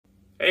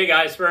Hey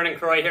guys, Vernon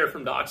Croy here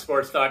from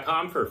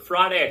DocSports.com for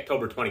Friday,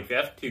 October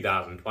 25th,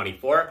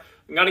 2024.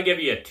 I'm going to give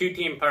you a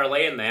two-team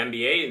parlay in the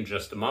NBA in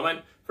just a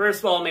moment. First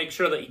of all, make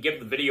sure that you give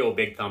the video a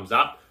big thumbs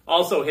up.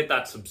 Also, hit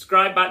that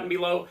subscribe button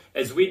below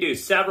as we do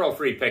several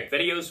free pick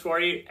videos for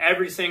you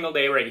every single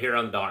day right here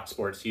on the Doc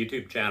Sports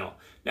YouTube channel.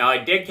 Now, I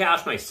did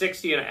cash my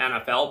 60-unit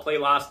NFL play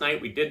last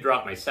night. We did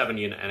drop my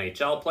 7-unit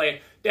NHL play.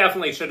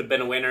 Definitely should have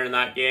been a winner in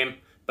that game,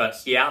 but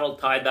Seattle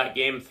tied that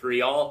game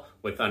 3-3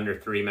 with under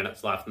 3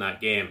 minutes left in that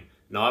game.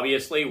 And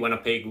obviously,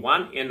 Winnipeg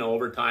won in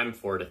overtime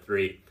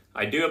 4-3.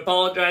 I do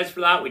apologize for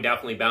that. We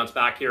definitely bounced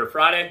back here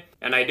Friday.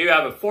 And I do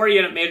have a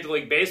 4-unit Major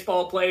League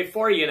Baseball play,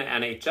 4-unit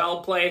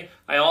NHL play.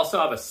 I also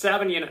have a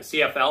 7-unit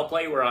CFL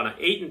play. We're on an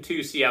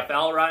 8-2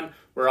 CFL run.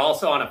 We're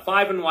also on a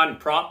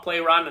 5-1 prop play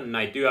run. And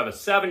I do have a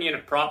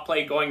 7-unit prop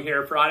play going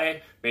here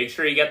Friday. Make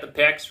sure you get the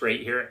picks right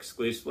here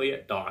exclusively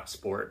at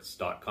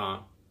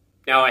DocSports.com.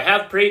 Now, I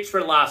have preached for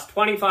the last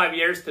 25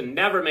 years to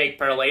never make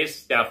parlays.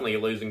 It's definitely a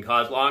losing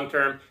cause long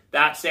term.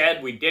 That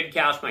said, we did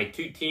cash my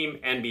two-team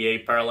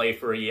NBA parlay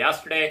for you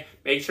yesterday.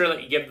 Make sure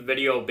that you give the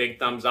video a big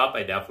thumbs up.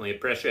 I definitely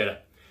appreciate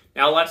it.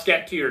 Now, let's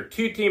get to your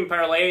two-team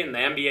parlay in the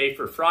NBA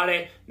for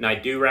Friday. And I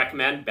do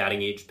recommend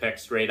betting each pick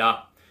straight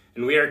up.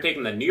 And we are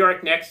taking the New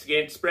York Knicks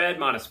against spread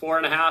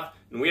 -4.5.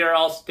 And we are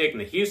also taking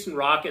the Houston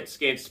Rockets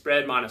against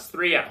spread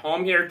 -3 at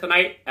home here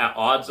tonight at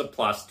odds of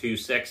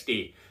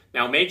 +260.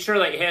 Now, make sure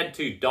that you head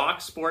to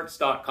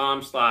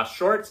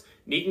DocSports.com/shorts,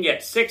 and you can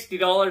get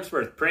 $60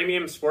 worth of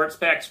premium sports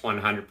picks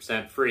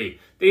 100% free.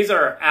 These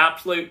are our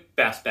absolute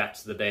best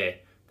bets of the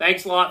day.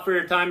 Thanks a lot for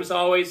your time as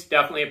always.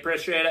 Definitely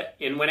appreciate it.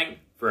 In winning,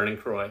 Vernon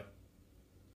Croy.